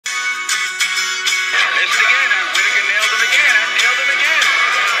Missed again, and Whittaker nailed him again, and nailed him again.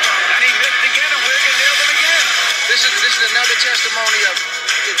 And he missed again, and Whittaker nailed him again. This is another testimony of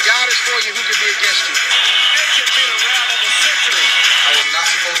if God is for you, who can be against you? This could be the round of the century. I was not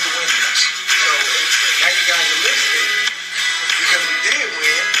supposed to win this. So now you guys are listening because we did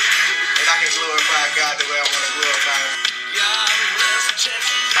win, and I can glorify God the way I want to glorify Him. God bless the Chiefs.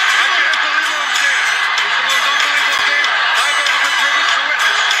 I can't believe what I'm seeing. It's the most unbelievable thing I've ever been privileged to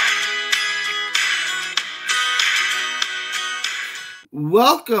witness.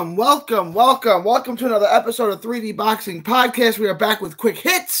 Welcome to another episode of 3D Boxing Podcast. We are back with Quick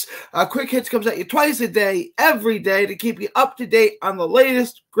Hits. Quick Hits comes at you twice a day, every day, to keep you up to date on the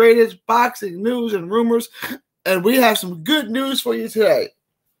latest, greatest boxing news and rumors. And we have some good news for you today.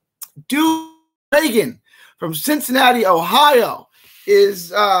 Ragan from Cincinnati, Ohio,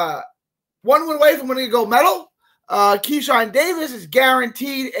 is 1 win away from winning a gold medal. Keyshawn Davis is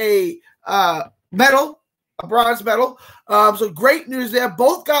guaranteed a medal. A bronze medal. So great news there.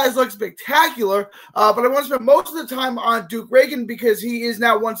 Both guys look spectacular. But I want to spend most of the time on Duke Ragan because he is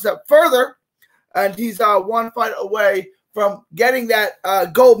now one step further. And he's one fight away from getting that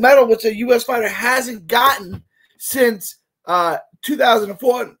gold medal, which a U.S. fighter hasn't gotten since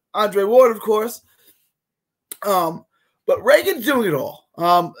 2004. Andre Ward, of course. But Ragan's doing it all.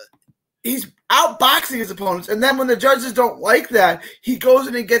 He's outboxing his opponents, and then when the judges don't like that, he goes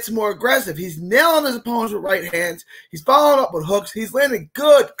in and gets more aggressive. He's nailing his opponents with right hands. He's following up with hooks. He's landing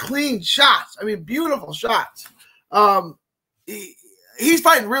good, clean shots. I mean, beautiful shots. He's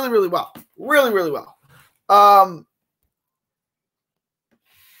fighting really, really well. Really, really well.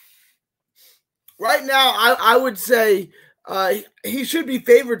 Right now, I would say he should be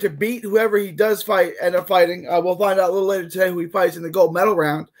favored to beat whoever he does fight end up fighting. We'll find out a little later today who he fights in the gold medal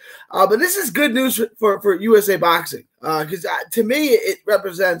round. But this is good news for USA Boxing because to me it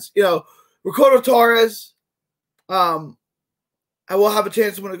represents, Ricardo Torres. I will have a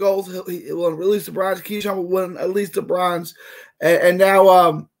chance to win a gold. He will release the bronze. Keyshawn will win at least the bronze, and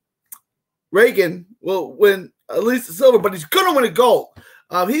now Ragan will win at least the silver. But he's gonna win a gold.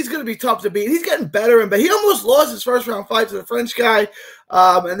 He's going to be tough to beat. He's getting better and better. He almost lost his first round fight to the French guy,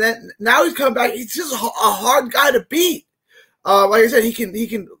 and then now he's coming back. He's just a hard guy to beat. Like I said, he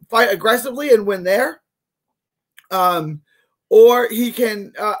can fight aggressively and win there, or he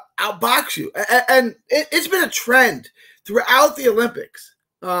can outbox you. And it's been a trend throughout the Olympics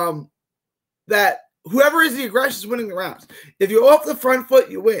that whoever is the aggressor is winning the rounds. If you're off the front foot,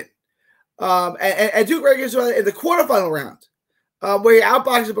 you win. And Duke Ragan is in the quarterfinal round. Where he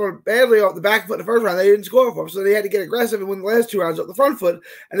outboxed him badly off the back foot in the first round. They didn't score for him, so they had to get aggressive and win the last 2 rounds off the front foot,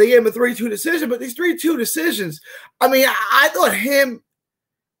 and they gave him a 3-2 decision. But these 3-2 decisions, I mean, I thought he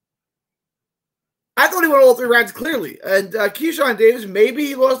won all 3 rounds clearly. And Keyshawn Davis, maybe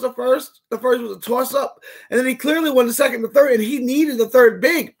he lost the first. The first was a toss-up, and then he clearly won the second and the third, and he needed the third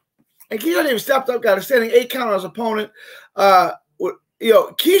big. And Keyshawn Davis stepped up, got a standing 8 count on his opponent.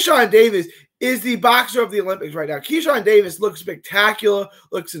 Keyshawn Davis is the boxer of the Olympics right now. Keyshawn Davis looks spectacular,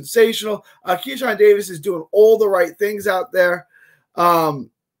 looks sensational. Keyshawn Davis is doing all the right things out there. I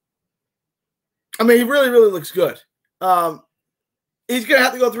mean, he really, really looks good. He's going to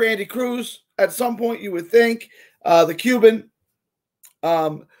have to go through Andy Cruz at some point, you would think, the Cuban.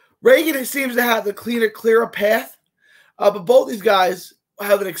 Ragan seems to have the clearer path. But both these guys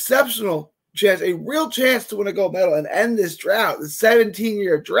have an exceptional chance, a real chance to win a gold medal and end this drought, the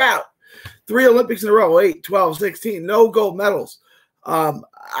 17-year drought. 3 Olympics in a row, 8, 12, 16, no gold medals.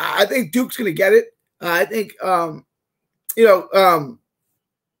 I think Duke's going to get it. I think,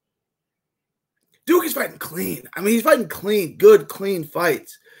 Duke is fighting clean. I mean, he's fighting clean, good, clean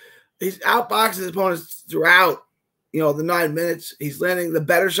fights. He's outboxing his opponents throughout, the 9 minutes. He's landing the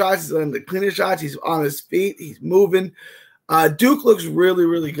better shots. He's landing the cleaner shots. He's on his feet. He's moving. Duke looks really,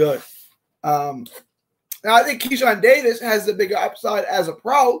 really good. Now, I think Keyshawn Davis has the bigger upside as a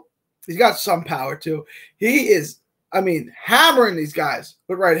pro. He's got some power, too. He is, hammering these guys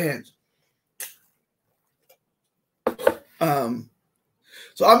with right hands.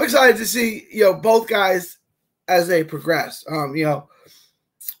 So I'm excited to see, both guys as they progress. 5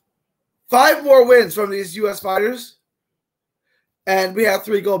 more wins from these U.S. fighters, and we have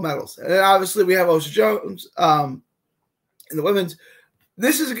 3 gold medals. And then obviously we have Osha Jones in the women's.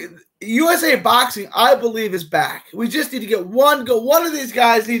 This is USA Boxing, I believe, is back. We just need to get one go. One of these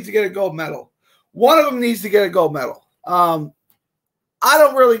guys needs to get a gold medal. One of them needs to get a gold medal. I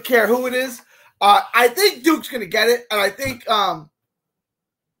don't really care who it is. I think Duke's going to get it, and I think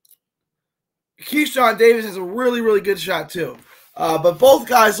Keyshawn Davis has a really, really good shot too. But both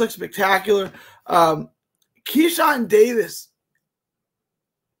guys look spectacular. Keyshawn Davis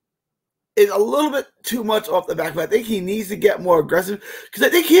is a little bit too much off the back, but I think he needs to get more aggressive because I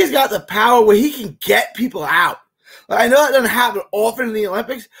think he's got the power where he can get people out. Like, I know that doesn't happen often in the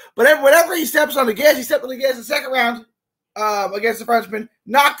Olympics, but whenever he steps on the gas, he stepped on the gas in the second round against the Frenchman,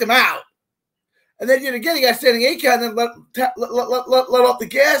 knocked him out. And then yet again, he got standing 8 count and then let off the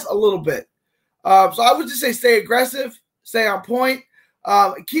gas a little bit. So I would just say stay aggressive, stay on point,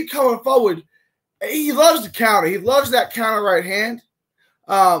 keep coming forward. He loves the counter. He loves that counter right hand.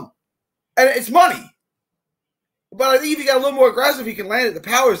 And it's money. But I think if he got a little more aggressive, he can land it. The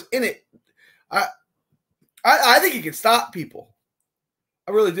power's in it. I think he can stop people.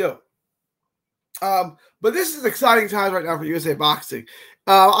 I really do. But this is exciting times right now for USA Boxing.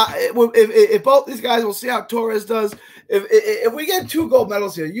 If both these guys, we'll see how Torres does. If we get 2 gold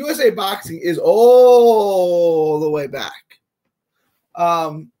medals here, USA Boxing is all the way back.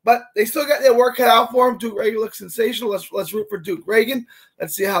 But they still got their work cut out for him. Duke Ragan looks sensational. Let's root for Duke Ragan.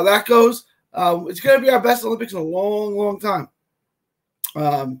 Let's see how that goes. It's going to be our best Olympics in a long, long time.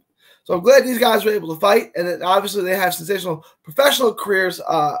 So I'm glad these guys were able to fight, and then obviously they have sensational professional careers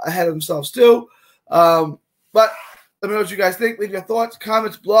ahead of themselves too. But let me know what you guys think. Leave your thoughts,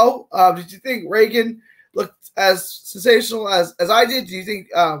 comments below. Did you think Ragan looked as sensational as I did? Do you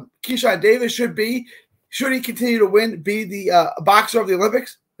think Keyshawn Davis should he continue to win, be the boxer of the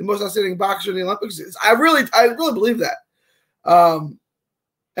Olympics, the most outstanding boxer in the Olympics? I really believe that.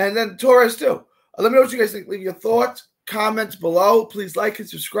 And then Torres too. Let me know what you guys think. Leave your thoughts, comments below. Please like and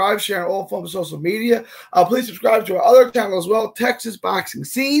subscribe, share on all forms of social media. Please subscribe to our other channel as well, Texas Boxing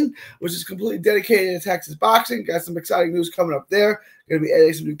Scene, which is completely dedicated to Texas boxing. Got some exciting news coming up there. Going to be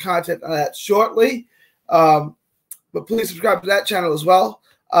adding some new content on that shortly. But please subscribe to that channel as well.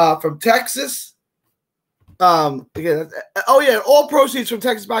 From Texas. Again, all proceeds from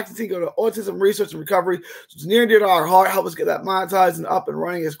Texas Boxing Scene go to autism research and recovery. So it's near and dear to our heart. Help us get that monetized and up and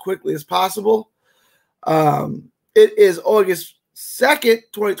running as quickly as possible. It is August 2nd,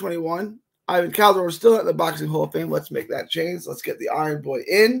 2021. Ivan Calderon is still at the Boxing Hall of Fame. Let's make that change. Let's get the Iron Boy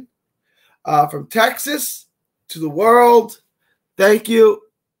in. From Texas to the world, thank you,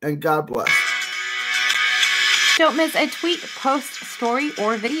 and God bless. Don't miss a tweet, post, story,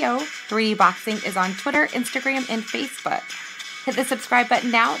 or video. 3D Boxing is on Twitter, Instagram, and Facebook. Hit the subscribe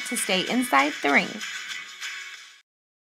button now to stay inside the ring.